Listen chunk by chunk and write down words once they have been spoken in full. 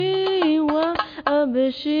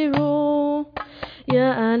أبشروا يا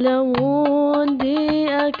أهل ودي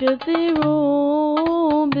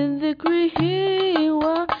أكثروا بذكره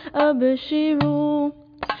وأبشروا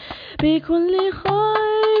بكل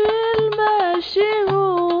خير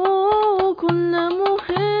بشروا كل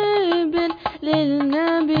محب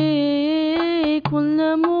للنبي كل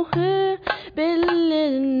محب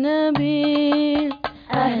للنبي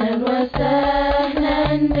أهلا وسهلا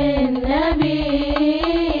بالنبي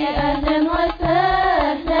أهلا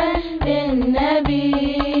وسهلا بالنبي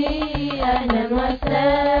أهلا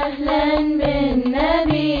وسهلا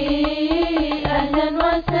بالنبي أهلا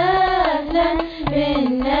وسهلا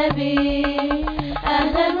بالنبي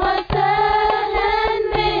أهلا وسهلا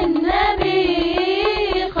بالنبي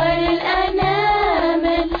خير الأنام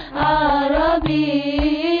العربي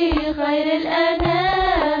خير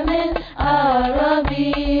الأنام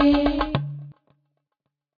العربي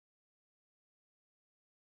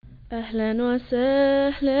أهلا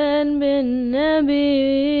وسهلا بالنبي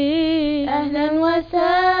أهلا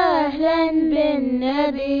وسهلا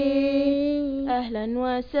بالنبي أهلا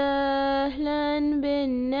وسهلا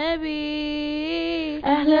بالنبي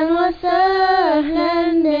أهلا وسهلا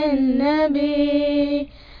بالنبي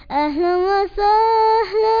أهلا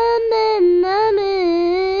وسهلا بالنبي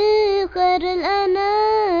خير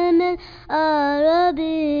الأنام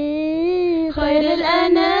العربي خير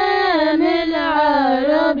الأنام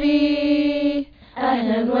العربي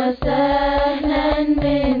أهلا وسهلا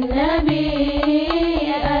بالنبي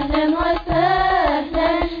أهلا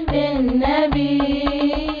وسهلا بالنبي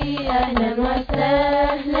أهلا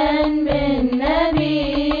وسهلا بالنبي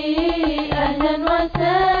أهلا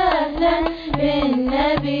وسهلا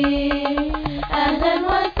بالنبي أهلا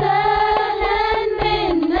وسهلا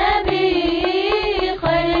بالنبي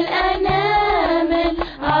خير الأنام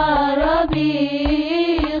العربي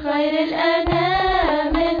خير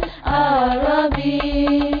الأنام العربي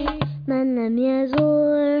من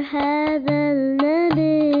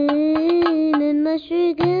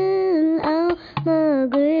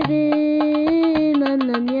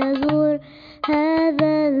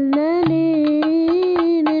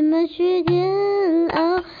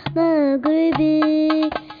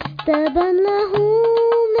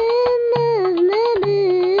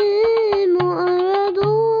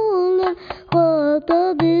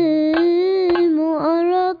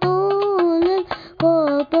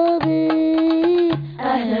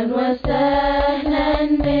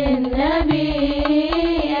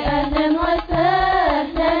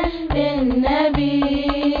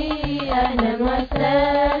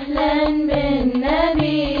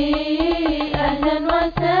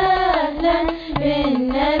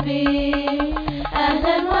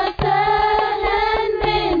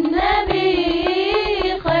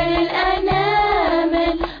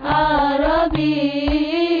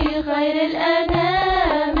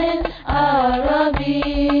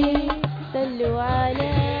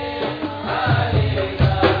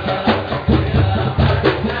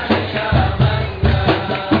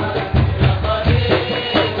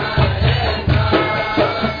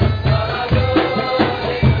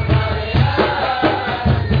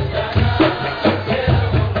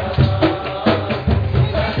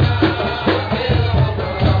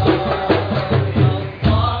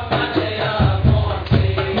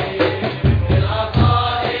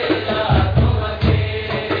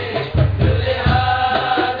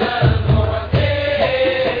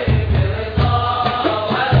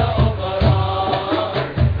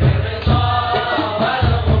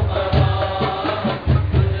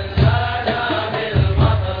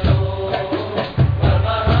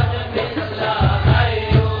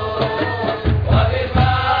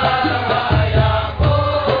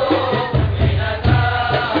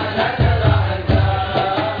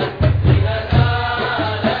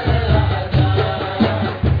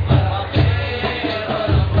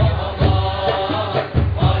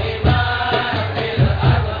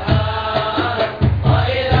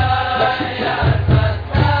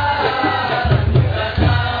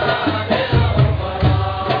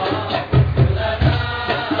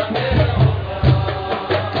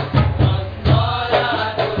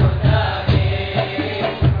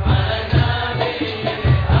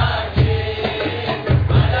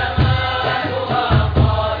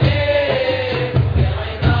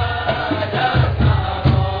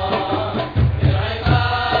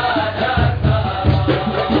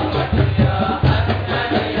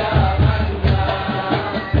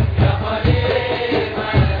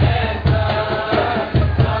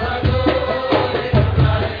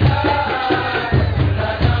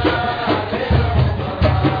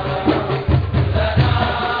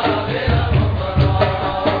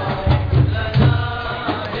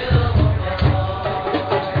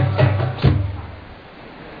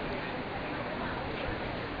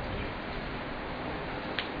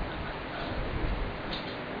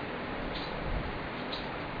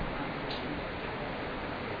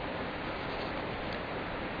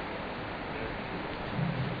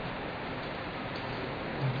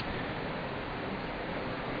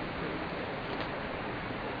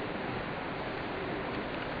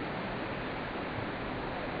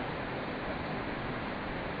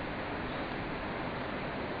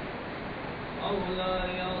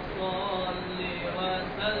مولاي صل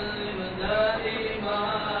وسلم دائما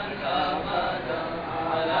أبدا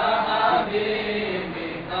على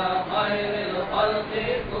حبيبك خير الخلق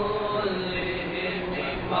كلهم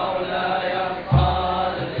مولاي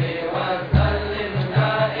صل وسلم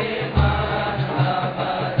دائما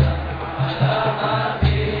أبدا على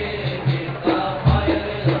حبيبك خير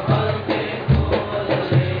الخلق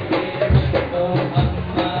كلهم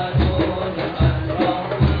محمد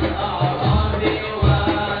أشرف الأعراب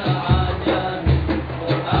والعجم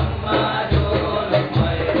محمد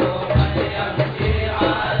خير من يمشي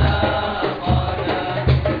على قدم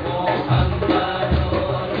محمد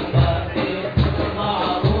بقيت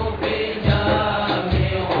المعروف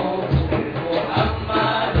جامعه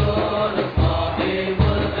محمد صاحب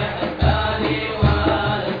الإحسان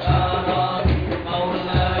والكرم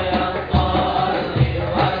مولاي صل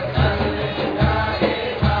وسلم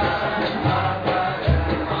دائما أبدا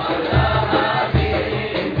على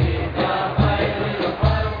حبيبك خير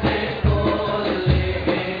الخلق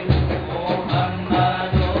كلهم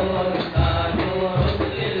محمد تاج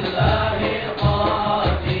رسل الله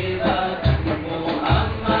قاطبة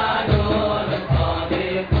محمد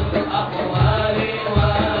صادق الأقوال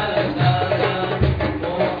والكلام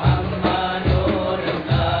محمد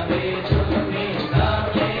ثابت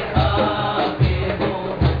الميثاق حافظه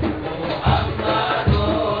محمد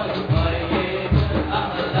طيب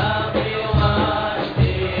الأخلاق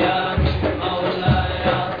والشيم مولاي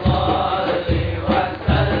صل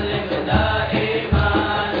وسلم دائما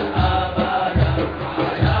أبدا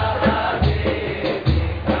على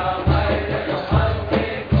حبيبك خير الخلق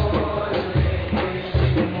كلهم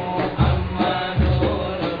محمد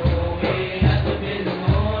رويت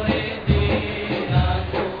بالنور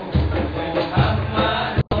دينته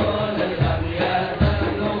محمد لم يزل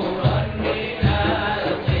نورا من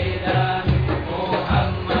القدم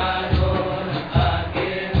محمد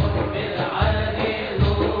حكيم بالعدل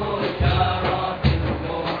ذو شرف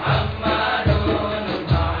محمد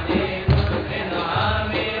معلن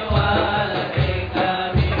الإنعام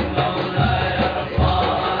والحكم مولاي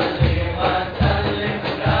صل وسلم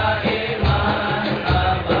دائما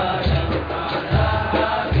أبدا على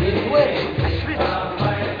حبيبك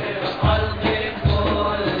خير الخلق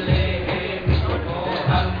كلهم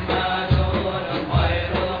محمد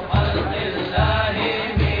خير خلق الله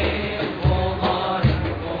من مضر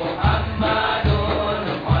محمد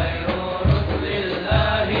خير رسل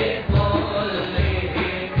الله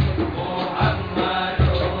كلهم محمد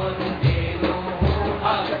دينه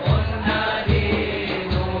حق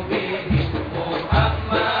ندين به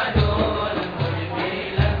محمد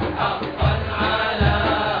مجملا حقا على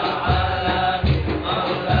علم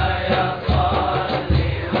مولاي صل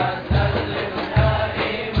وسلم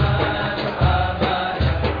دائما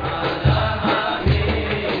أبدا على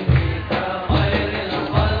حبيبك خير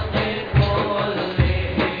الخلق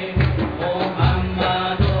كلهم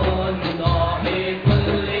محمد ضاحك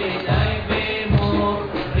للغيب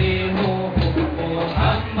مكرمه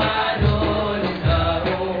محمد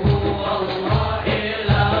داره والله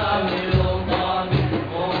لم يضام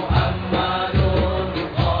محمد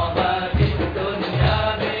طابت الدنيا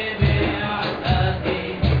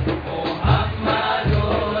ببعثته محمد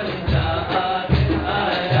جاء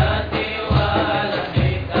بالآيات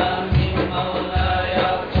والحكم مولاي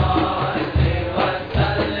صل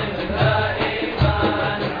وسلم دائما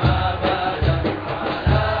أبدا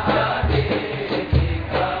على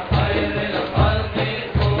حبيبك خير الخلق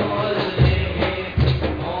كلهم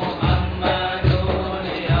محمد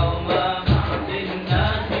يوم بعث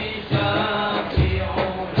الناس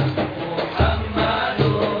شافعون محمد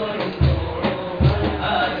نوره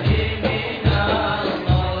الهادي من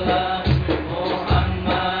الظلام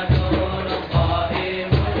محمد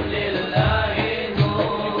قائم لله ذو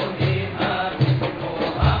همم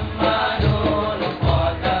محمد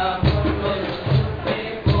خاتم الرسل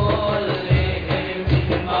كلهم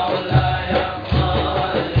مولاي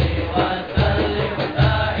صل وسلم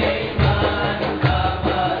دائما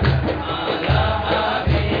أبدا على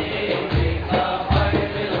حبيبك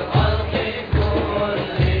خير الخلق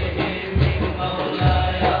كلهم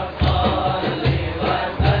مولاي صل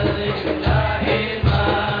وسلم دائما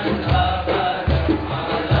أبدا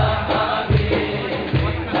على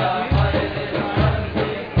حبيبك خير الخلق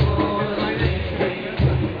كلهم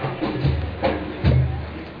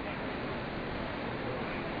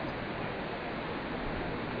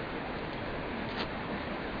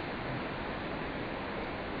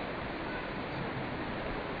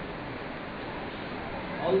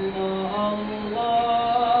الله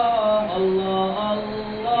الله الله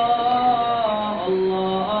الله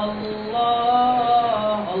الله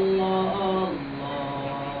الله الله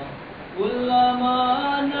الله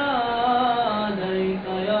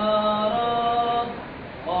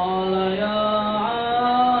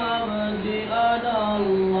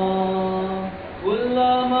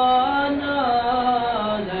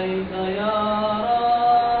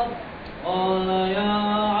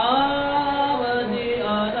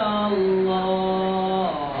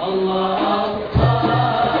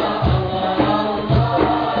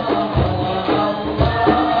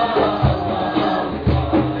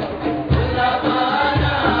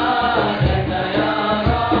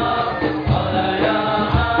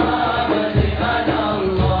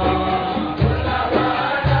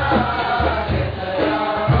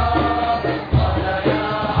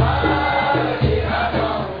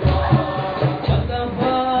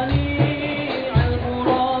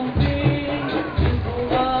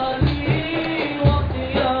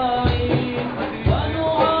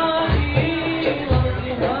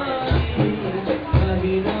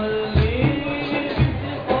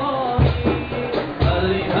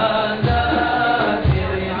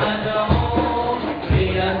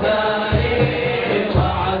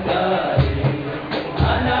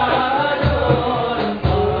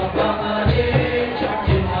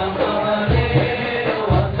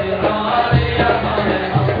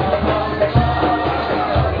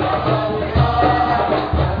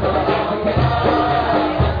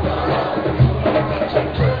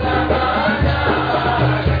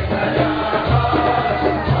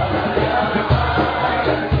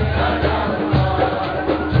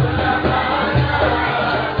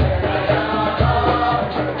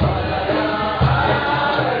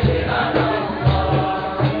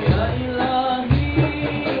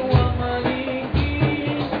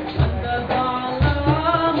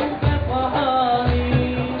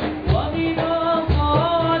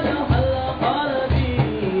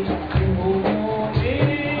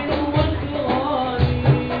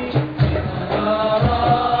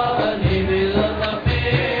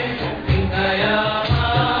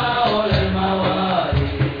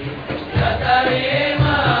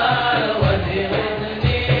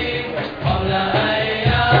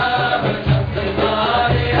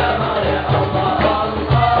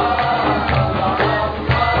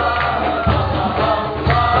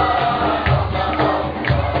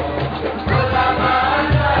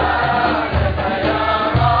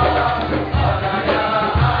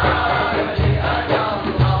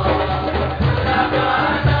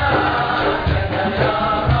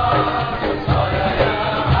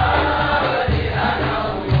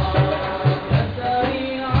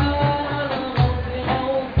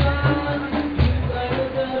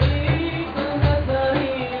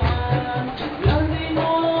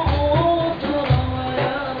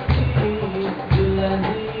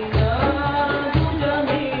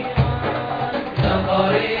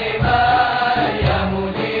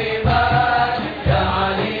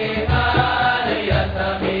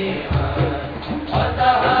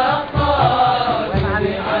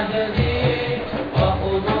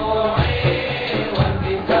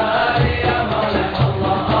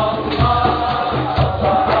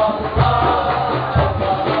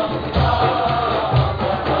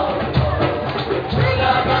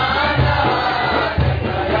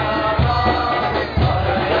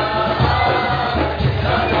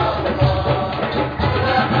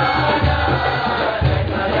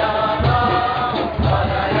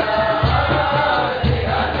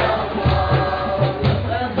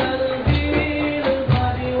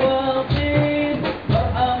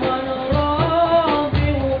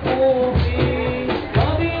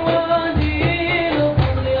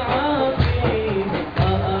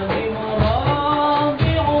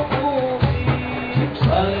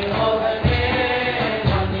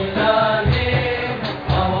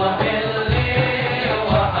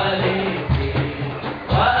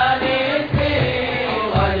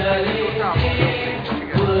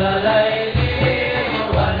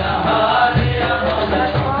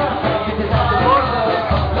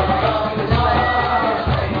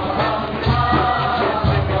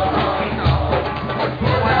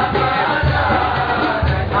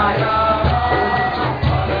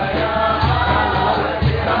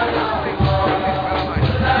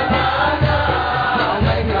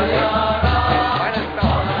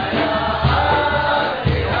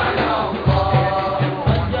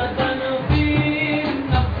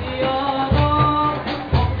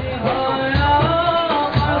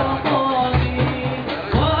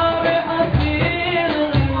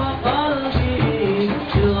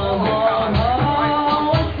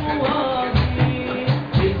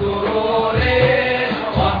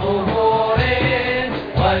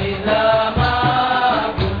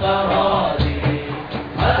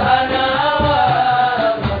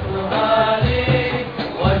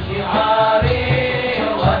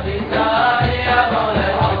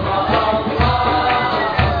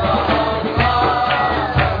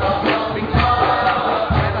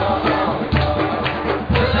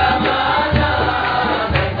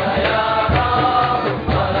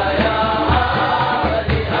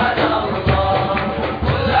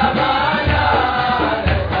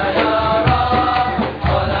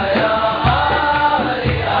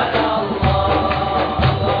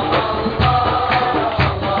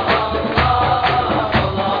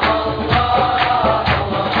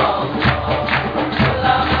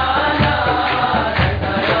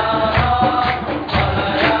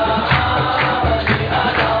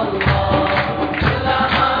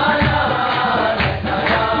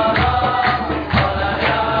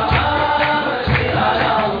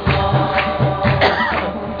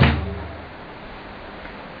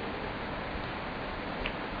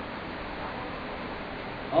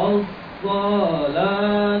الصلاة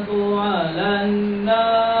على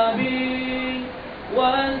النبي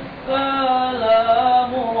والسلام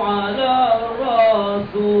على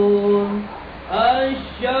الرسول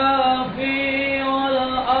الشفيع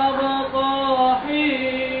الأبطحي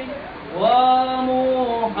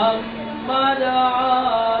ومحمد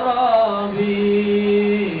عربي.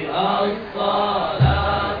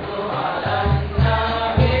 الصلاة على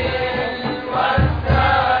النبي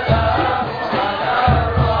والسلام على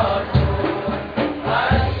الرسول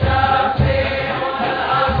الشفيع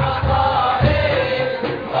الأبطحي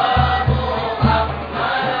ومحمد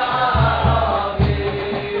عربي.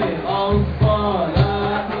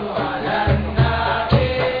 الصلاة على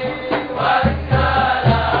النبي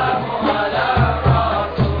والسلام على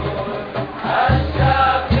الرسول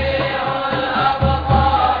الشفيع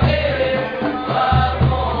الأبطحي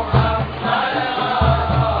ومحمد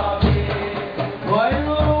عربي.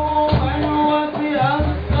 ويروح وفي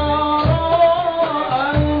الثراء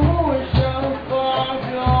المشفع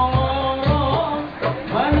في الورى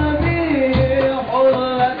من به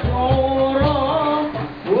حلت عورا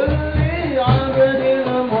كل عبد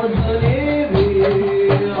المذنب.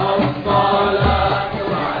 الصلاة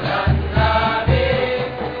على النبي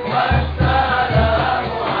والسلام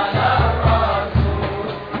على الرسول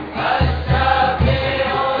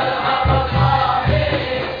الشفيع الأبطحي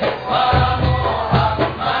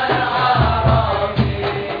ومحمد عربي.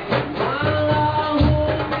 الله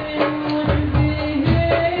من وجهه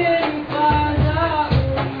فاز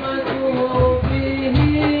أمته به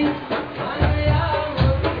من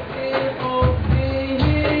يغرق في حبه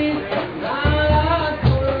نال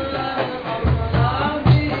كل المطلب.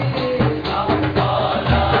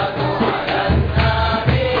 الصلاة على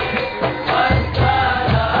النبي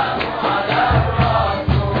والسلام على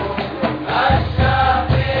الرسول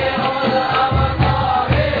الشفيع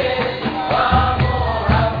الأبطحي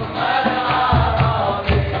ومحمد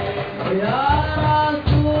عربي. يا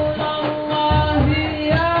رسول الله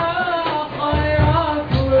يا خير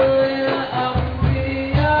كل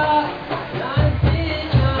الأنبياء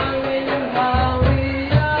نجينا من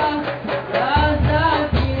هاوية يا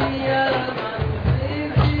زكي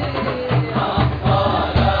المنصب.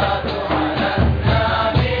 الصلاة على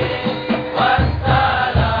النبي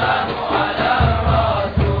والسلام على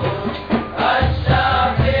الرسول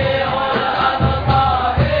الشفيع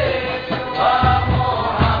الأبطحي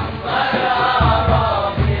ومحمد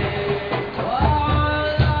عربي.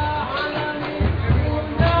 وعلى علم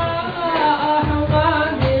الهدى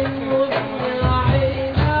أحمد مبدع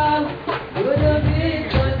عينا يلبي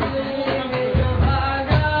تسليم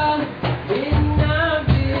الغدا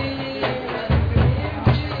بالنبي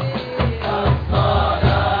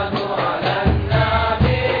الصلاة على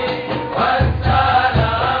النبي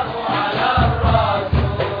والسلام على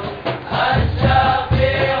الرسول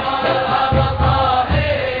الشفيع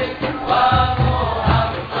الأبطحي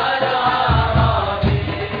ومحمد عربي.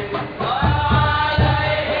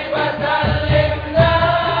 وعليه وسلمنا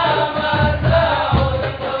متى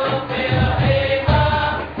عدت في الحمى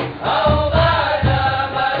أو بدا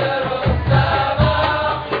بدر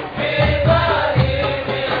السماء في بريد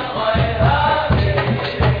الغيهاب.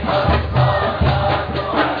 الصلاة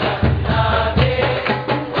على النبي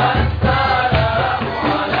والسلام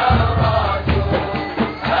على الرسول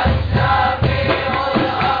الشفيع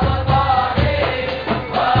الأبطحي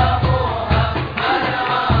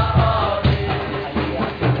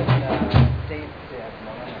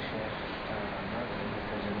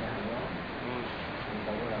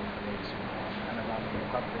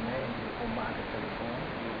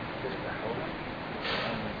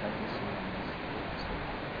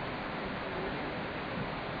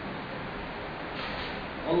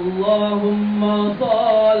اللهم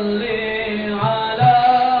صل على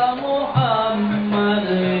محمد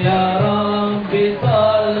يا رب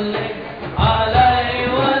صل عليه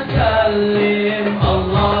وسلم.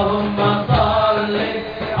 اللهم صل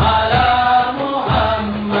على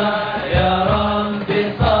محمد يا رب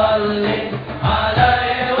صل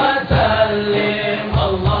عليه وسلم.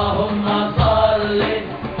 اللهم صل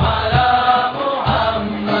على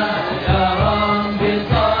محمد يا رب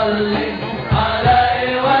صل عليه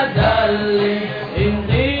وسلم. إن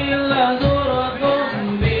قيل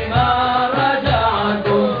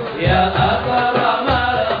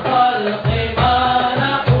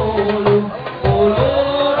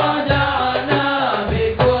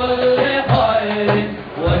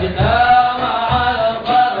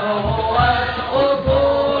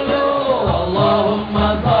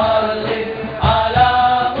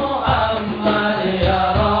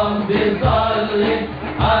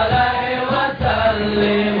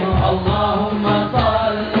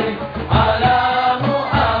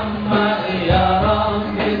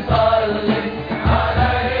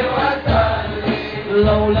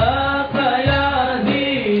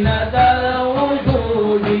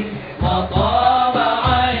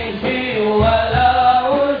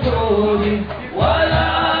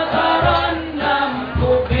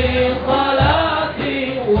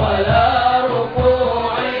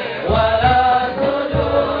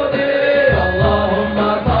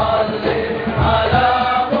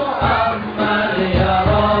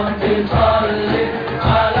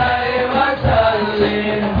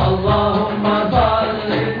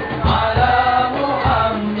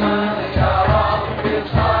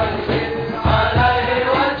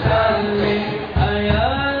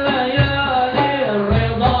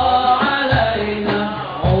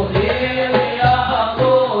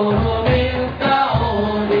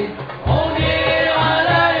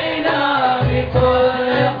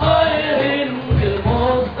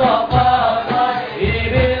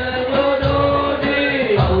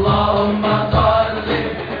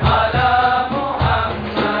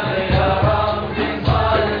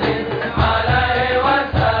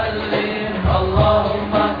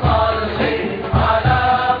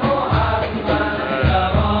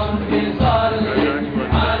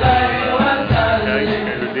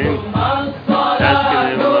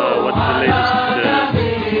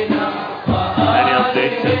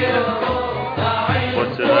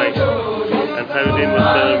Khairudin was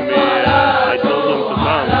telling me, I told him to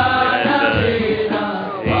come, and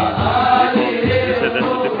he said that's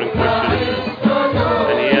a different question.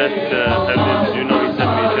 And he asked Khairudin, did you know he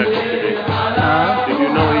sent me a text today? Did you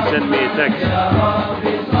know he sent me a text?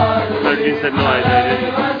 Khairudin said, no, I didn't.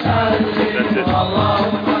 That's it.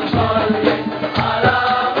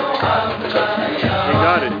 He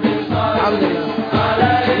got it.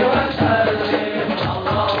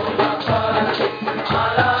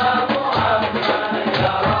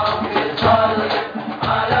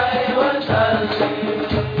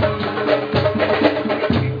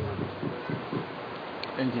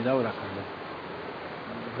 انت دورك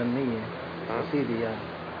فنية قصيدة يعني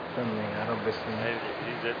فنية يا رب السنين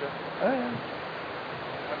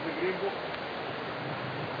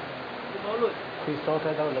في صوت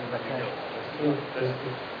هذا ولا بذكاء؟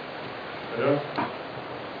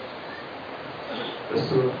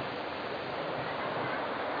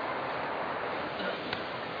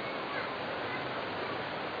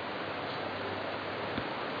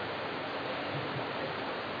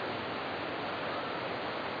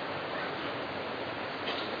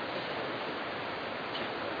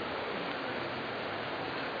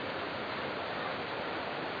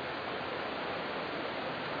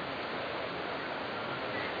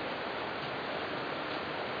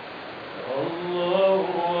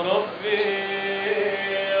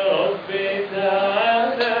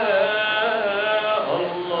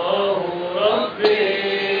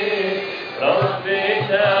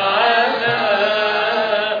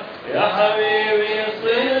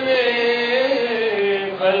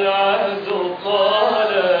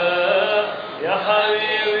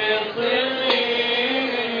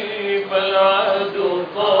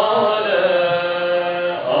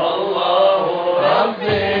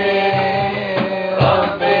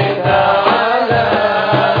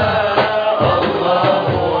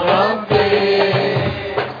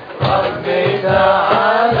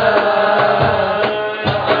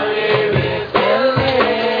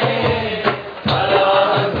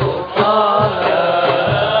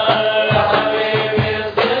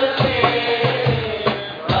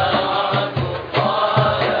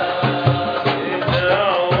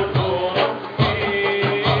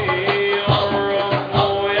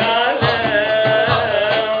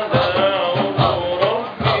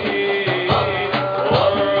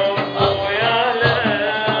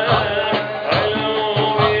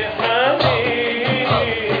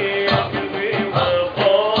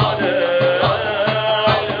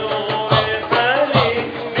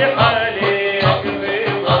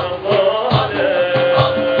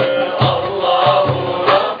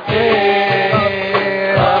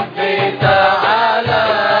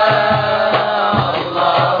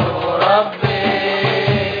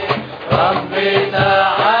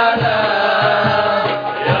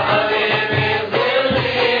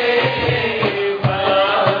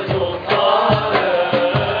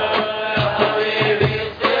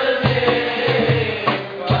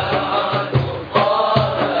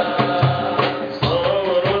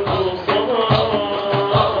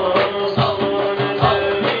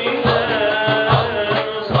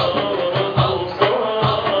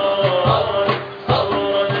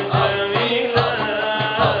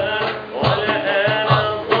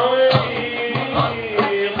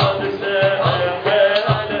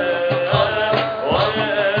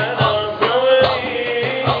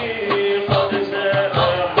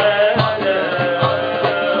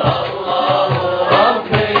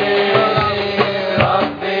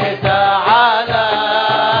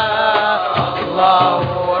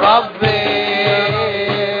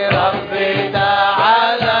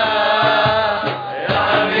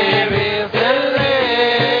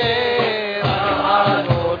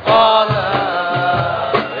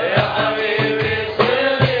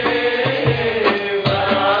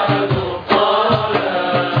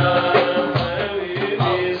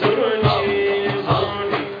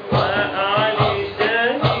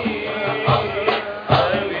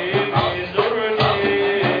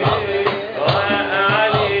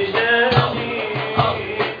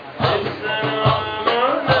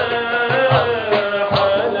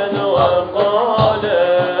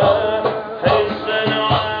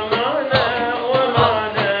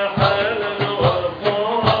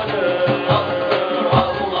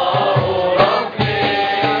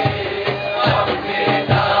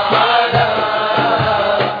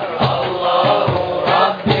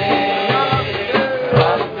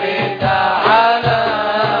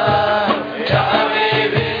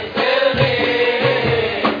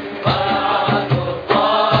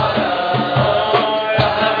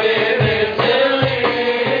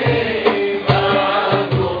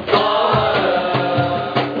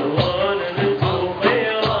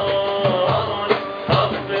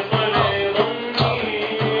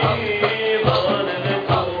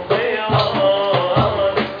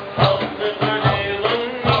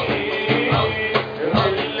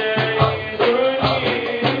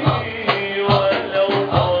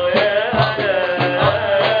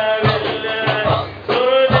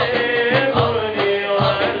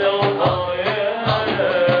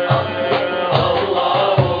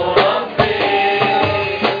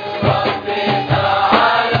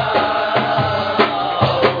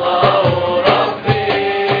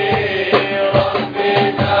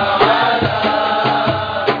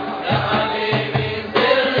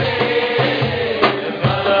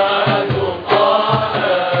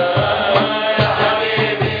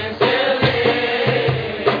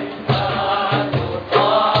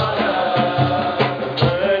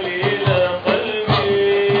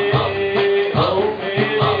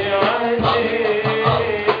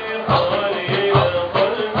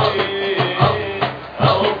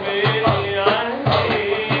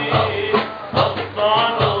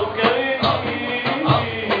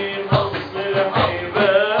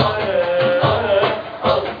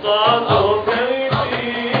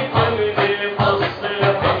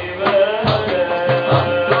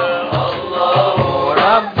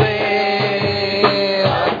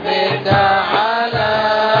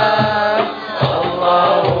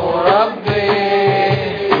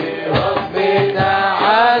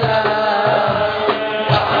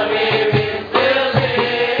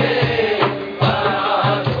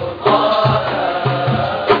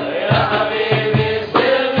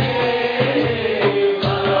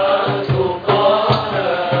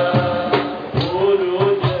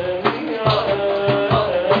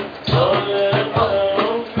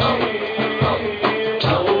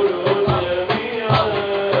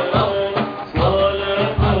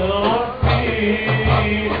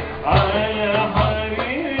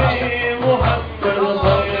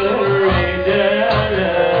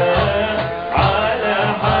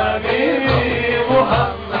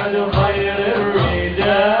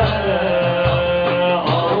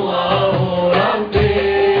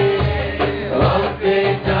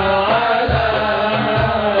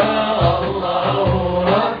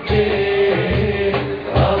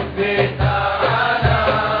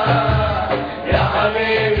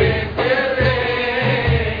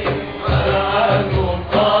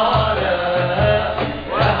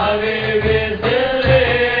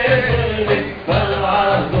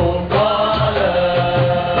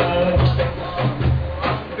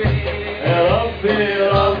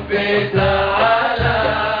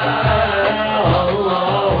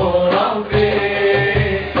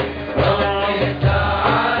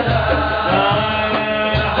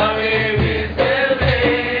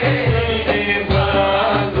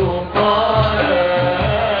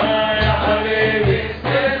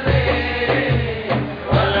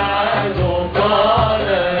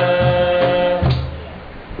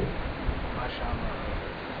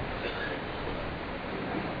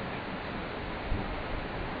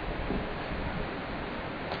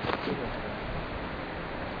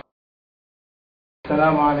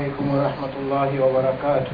 السلام عليكم ورحمة الله وبركاته.